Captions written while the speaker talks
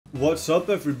What's up,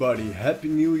 everybody? Happy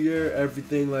New Year,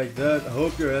 everything like that. I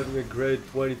hope you're having a great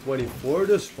 2024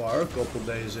 this far, a couple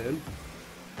days in.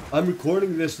 I'm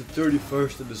recording this the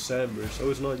 31st of December, so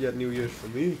it's not yet New Year's for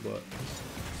me,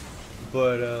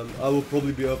 but I will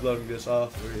probably be uploading this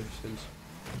after, since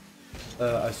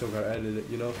I still gotta edit it,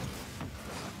 you know.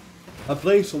 I'm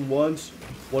playing some ones,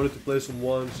 wanted to play some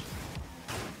ones.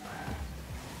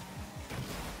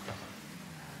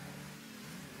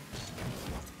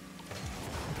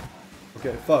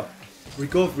 Okay, fuck.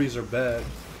 Recoveries are bad.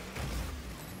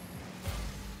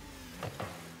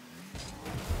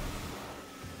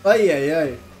 Ay, ay,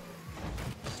 ay.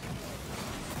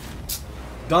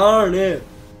 Darn it.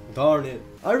 Darn it.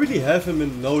 I really haven't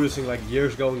been noticing like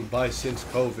years going by since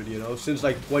COVID, you know? Since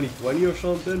like 2020 or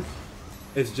something.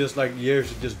 It's just like years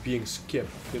of just being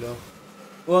skipped, you know?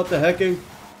 What the hecking?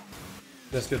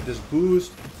 Let's get this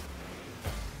boost.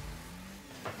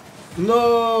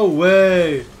 No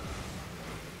way!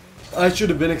 I should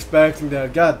have been expecting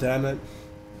that, god damn it.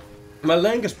 My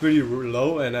rank is pretty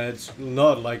low and it's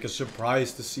not like a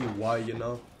surprise to see why, you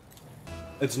know.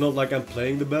 It's not like I'm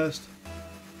playing the best.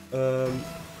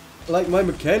 Like my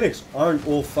mechanics aren't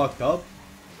all fucked up.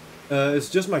 It's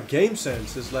just my game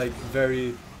sense is like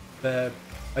very bad.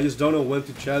 I just don't know when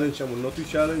to challenge and when not to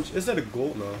challenge. Is that a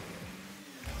goal? No.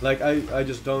 Like I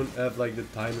just don't have like the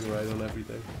timing right on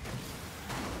everything.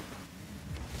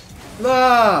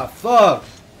 Nah, fuck!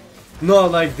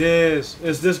 Not like this.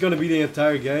 Is this gonna be the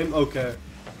entire game? Okay.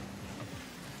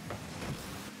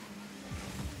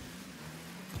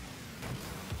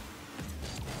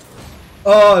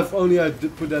 Oh, if only I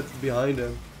did put that behind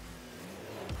him.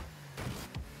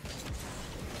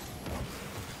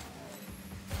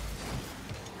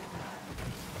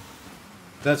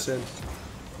 That's it.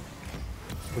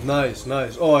 Nice,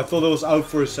 nice. Oh, I thought it was out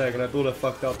for a second. I thought I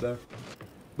fucked up there.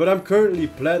 But I'm currently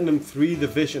Platinum 3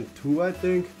 Division 2, I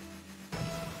think.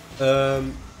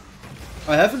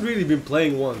 I haven't really been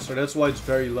playing once, so that's why it's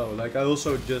very low. Like, I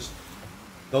also just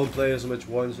don't play as much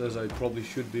once as I probably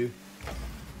should be.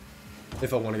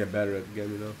 If I want to get better at the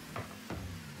game, you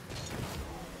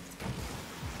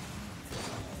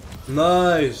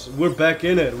know. Nice! We're back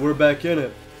in it, we're back in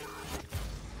it.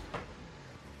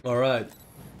 Alright.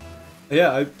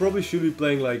 Yeah, I probably should be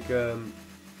playing like,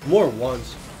 more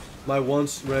ones. My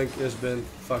once rank has been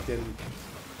fucking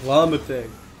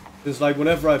plummeting. It's like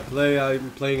whenever I play,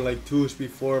 I'm playing like 2s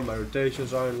before, my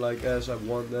rotations aren't like as I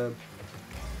want them.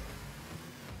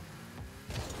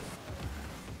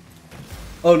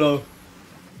 Oh no.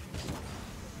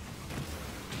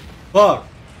 Fuck!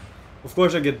 Of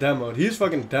course I get demoed. He's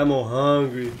fucking demo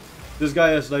hungry. This guy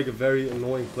has like a very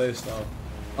annoying playstyle.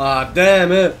 Ah,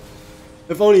 damn it!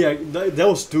 If only that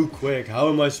was too quick. How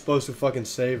am I supposed to fucking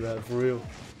save that, for real?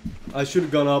 I should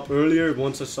have gone up earlier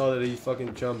once I saw that he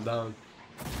fucking jumped down.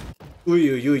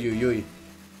 Uy.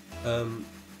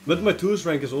 But my 2's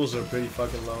rank is also pretty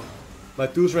fucking low. My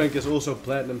 2's rank is also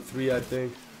Platinum 3, I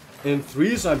think. In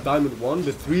 3's I'm Diamond 1,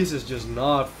 but 3's is just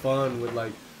not fun with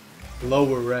like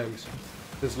lower ranks.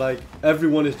 It's like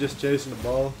everyone is just chasing the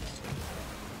ball.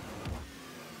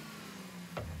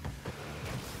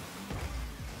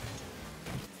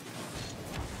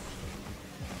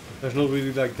 There's not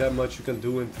really like that much you can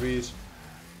do in 3's.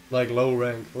 Like low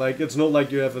rank. Like it's not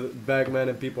like you have a bagman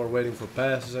and people are waiting for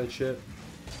passes and shit.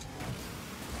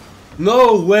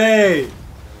 No way!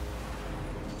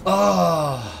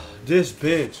 Ah, this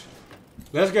bitch.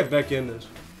 Let's get back in this.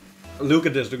 Look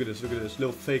at this, look at this, look at this.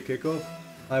 Little fake kickoff.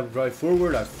 I drive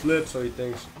forward, I flip, so he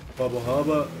thinks Bubba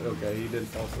Hubba. Okay, he didn't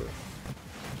fall for it.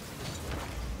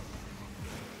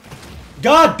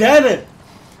 God damn it!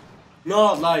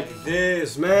 Not like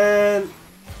this, man.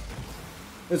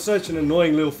 It's such an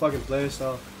annoying little fucking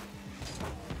playstyle.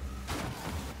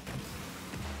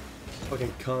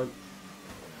 Fucking cunt.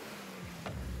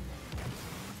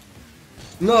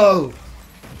 No!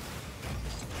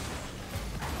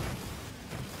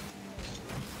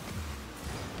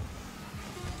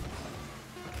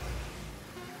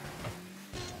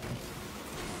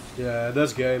 Yeah,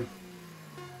 that's game.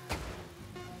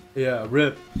 Yeah,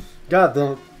 rip. God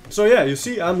damn. So yeah, you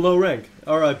see, I'm low rank.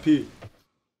 RIP.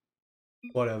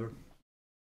 Whatever.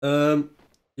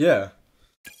 Yeah.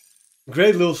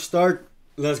 Great little start.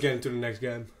 Let's get into the next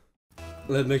game.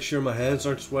 Let's make sure my hands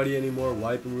aren't sweaty anymore.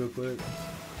 Wipe them real quick.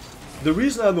 The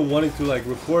reason I've been wanting to like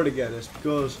record again is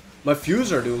because my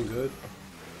views are doing good.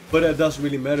 But it doesn't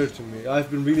really matter to me. I've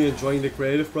been really enjoying the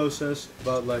creative process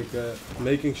about like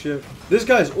making shit. This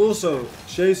guy's also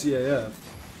chasey AF.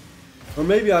 Or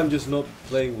maybe I'm just not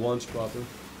playing once proper.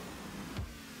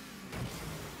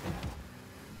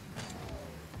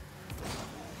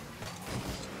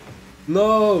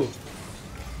 No!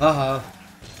 Haha.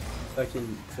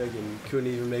 Fucking couldn't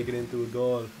even make it into a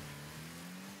goal.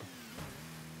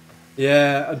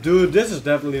 Yeah, dude, this is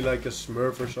definitely like a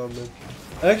smurf or something.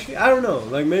 Actually, I don't know.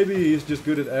 Like, maybe he's just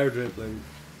good at air dribbling.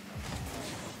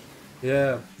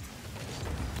 Yeah.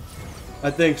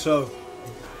 I think so.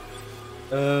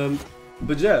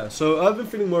 But yeah, so I've been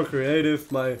feeling more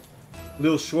creative. My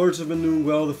little shorts have been doing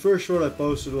well. The first short I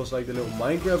posted was like the little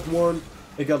Minecraft one.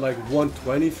 It got like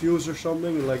 120 views or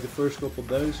something in like the first couple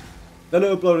days. Then I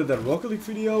uploaded that Rocket League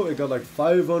video. It got like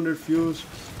 500 views.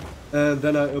 And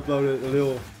then I uploaded a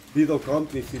little Lethal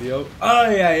Company video. Oh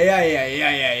yeah.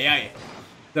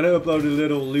 Then I uploaded a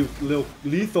little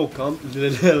Lethal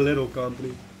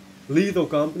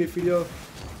Company video.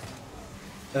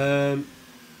 And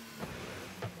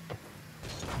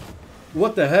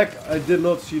what the heck? I did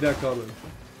not see that coming.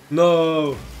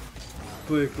 No.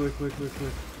 Quick.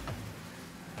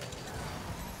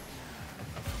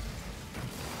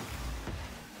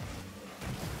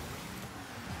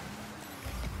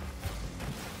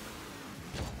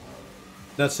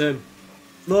 That's in.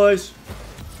 Nice.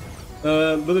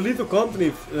 But the Lethal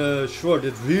Company short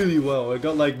did really well. It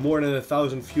got like more than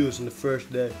 1,000 views in the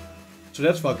first day. So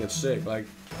that's fucking sick. Like,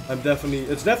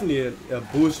 it's definitely a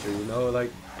booster, you know?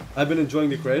 Like, I've been enjoying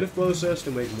the creative process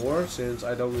to make more since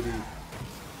I don't really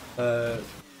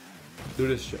do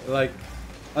this shit. Like,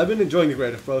 I've been enjoying the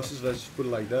creative process, let's just put it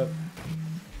like that.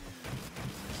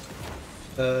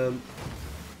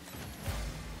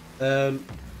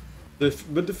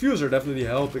 But the views are definitely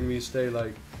helping me stay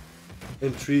like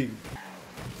intrigued.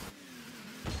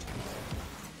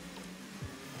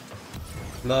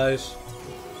 Nice.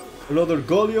 Another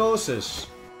Goliosis.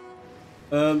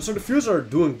 So the views are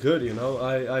doing good, you know.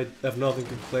 I have nothing to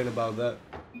complain about that.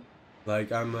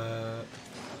 Like, I'm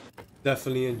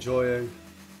definitely enjoying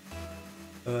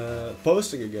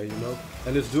posting again, you know.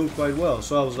 And it's doing quite well.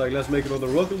 So I was like, let's make another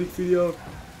Rocket League video.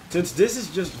 Since this is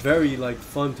just very like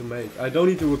fun to make. I don't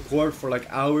need to record for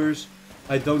like hours.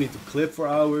 I don't need to clip for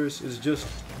hours. It's just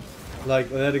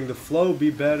like letting the flow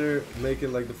be better,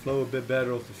 making like the flow a bit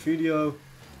better of the video,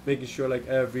 making sure like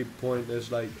every point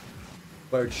is like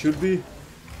where it should be.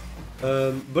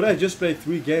 But I just played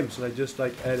 3 games and I just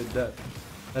like added that.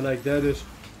 And like that is...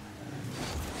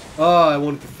 Ah, I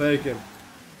wanted to fake him.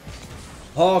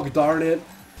 Hog darn it.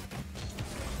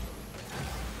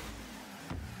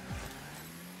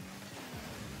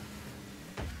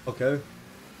 Okay.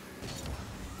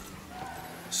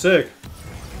 Sick.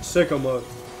 Sicko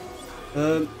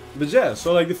mode. But yeah,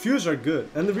 so like the views are good.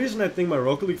 And the reason I think my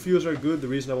Rocket League views are good, the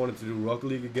reason I wanted to do Rocket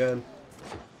League again,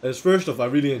 is first off, I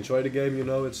really enjoy the game, you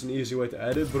know, it's an easy way to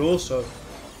edit, but also,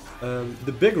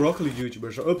 the big Rocket League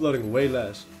YouTubers are uploading way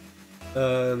less.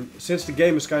 Since the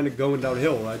game is kind of going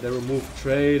downhill, right? They removed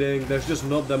trading, there's just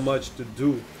not that much to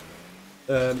do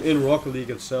in Rocket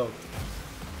League itself.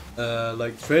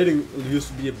 Like trading used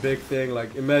to be a big thing,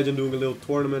 like imagine doing a little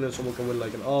tournament and someone can win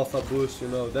like an alpha boost, you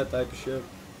know, that type of shit.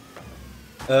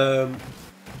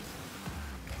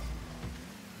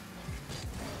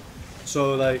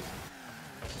 So like,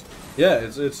 yeah,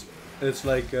 it's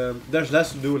like there's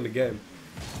less to do in the game.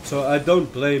 So I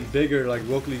don't blame bigger like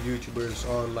Rocket League YouTubers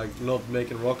on like not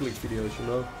making Rocket League videos, you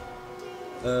know.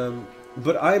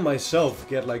 But I myself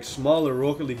get like smaller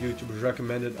Rocket League YouTubers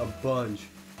recommended a bunch.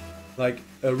 Like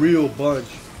a real bunch.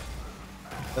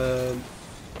 And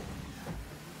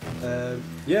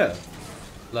yeah,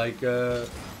 like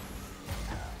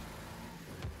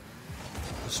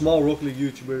small Rocket League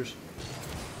YouTubers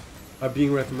are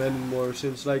being recommended more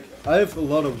since like I have a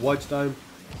lot of watch time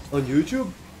on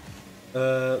YouTube,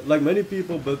 like many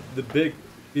people, but the big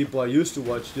people I used to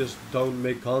watch just don't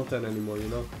make content anymore, you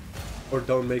know, or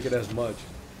don't make it as much.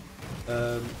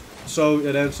 So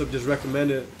it ends up just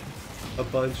recommended a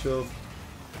bunch of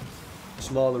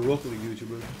smaller Rocket League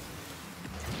YouTubers.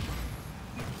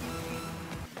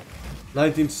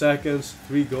 19 seconds,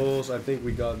 3 goals, I think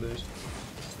we got this.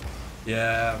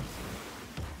 Yeah.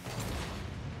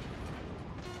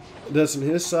 That's on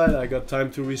his side, I got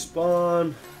time to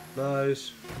respawn.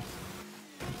 Nice.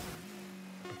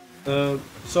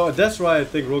 So that's why I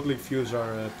think Rocket League views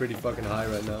are pretty fucking high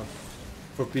right now.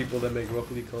 For people that make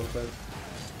Rocket League content.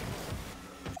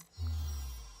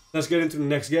 Let's get into the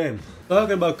next game.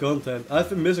 Talking about content, I've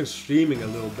been missing streaming a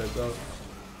little bit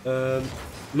though.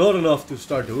 Not enough to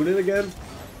start doing it again,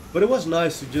 but it was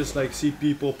nice to just like see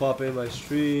people pop in my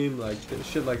stream, like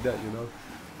shit like that, you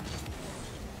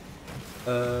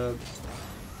know.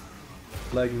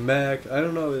 Like Mac, I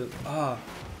don't know,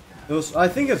 it was, I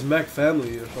think it's Mac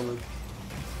Family or something,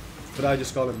 but I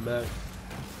just call him Mac.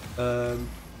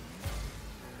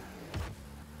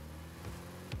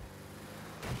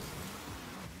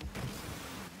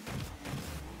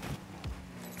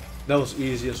 That was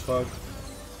easy as fuck.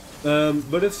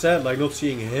 But it's sad, like, not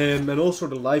seeing him, and also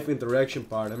the live interaction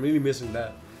part. I'm really missing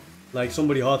that. Like,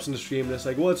 somebody hops in the stream and it's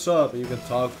like, what's up? And you can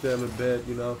talk to them a bit,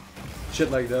 you know? Shit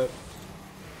like that.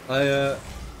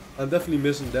 I'm definitely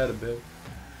missing that a bit.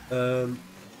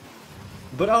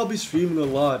 But I'll be streaming a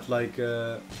lot, like,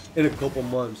 in a couple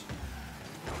months.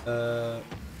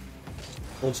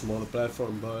 On some other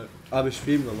platform, but I'll be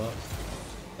streaming a lot.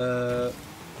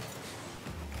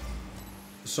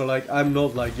 So like, I'm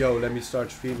not like, yo, let me start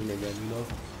streaming again, you know?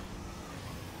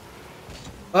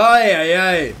 Aye, aye,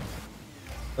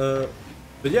 aye!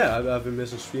 But yeah, I've been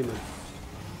missing streaming.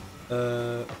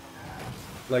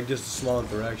 Like just the small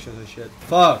interactions and shit.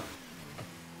 Fuck!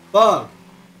 Fuck!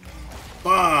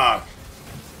 Fuck!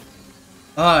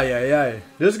 Aye, aye, aye.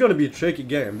 This is gonna be a tricky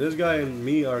game. This guy and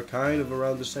me are kind of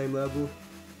around the same level.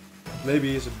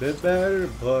 Maybe he's a bit better,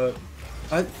 but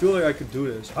I feel like I could do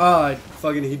this. Ah,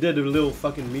 he did a little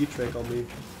fucking me trick on me.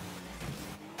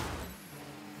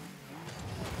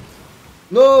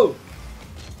 No!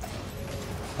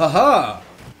 Haha!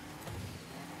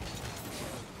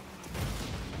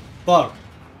 Fuck.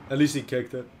 At least he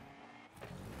kicked it.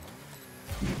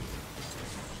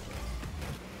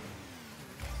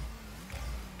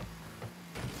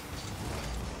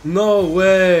 No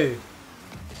way!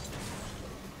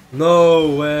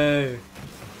 No way!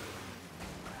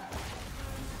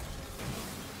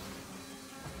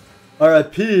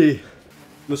 RIP!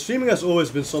 The streaming has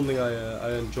always been something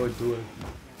I enjoyed doing.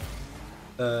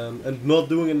 And not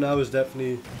doing it now is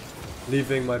definitely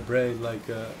leaving my brain like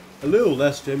a little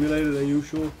less stimulated than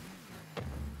usual.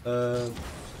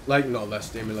 Like, not less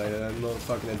stimulated, I'm not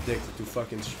fucking addicted to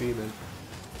fucking streaming.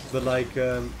 But like,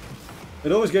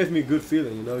 it always gave me a good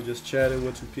feeling, you know, just chatting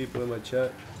with some people in my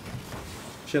chat.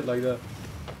 Shit like that.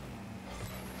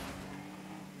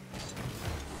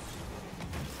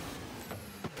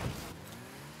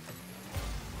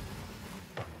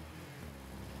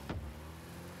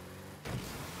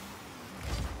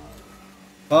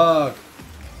 Fuck!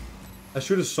 I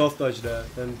should have soft touched that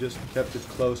and just kept it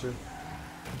closer.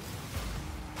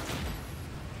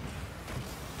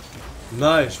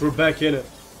 Nice, we're back in it.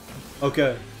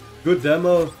 Okay, good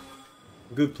demo,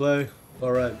 good play,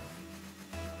 alright.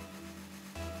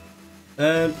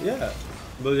 And yeah,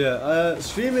 but yeah,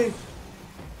 streaming,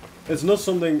 it's not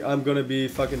something I'm gonna be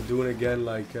fucking doing again,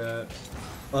 like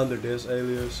under this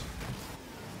alias.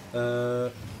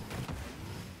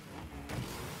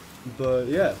 But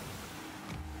yeah,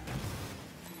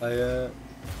 it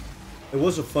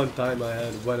was a fun time I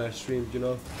had when I streamed, you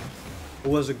know. It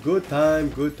was a good time,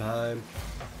 good time.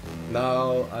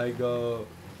 Now I go,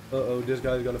 uh-oh, this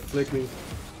guy's gonna flick me.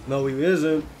 No, he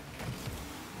isn't.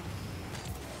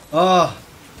 Ah,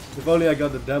 if only I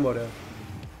got the demo there.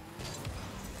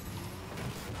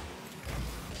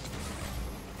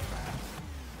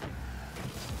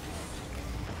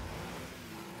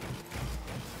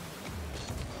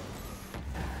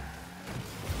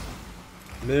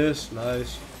 Miss,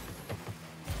 nice.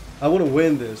 I want to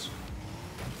win this.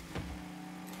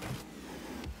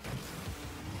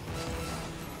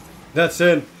 That's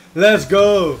it. Let's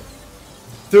go.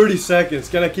 30 seconds.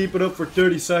 Can I keep it up for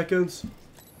 30 seconds?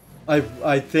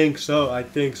 I think so. I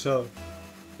think so.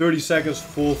 30 seconds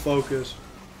full focus.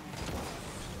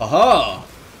 Aha!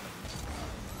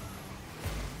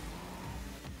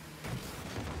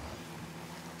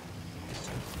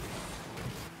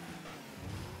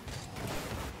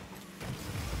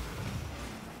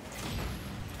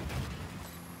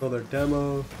 Another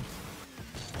demo.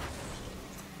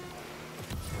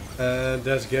 And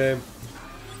that's game.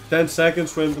 10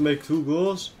 seconds for him to make 2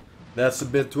 goals. That's a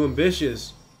bit too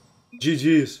ambitious.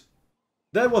 GG's.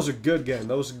 That was a good game.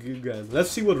 That was a good game. Let's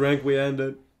see what rank we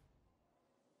ended.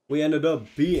 We ended up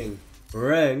being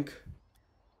rank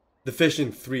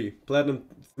Deficient 3. Platinum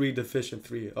 3, Deficient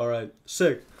 3. Alright,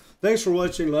 sick. Thanks for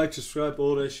watching. Like, subscribe,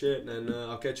 all that shit. And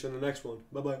I'll catch you in the next one.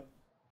 Bye bye.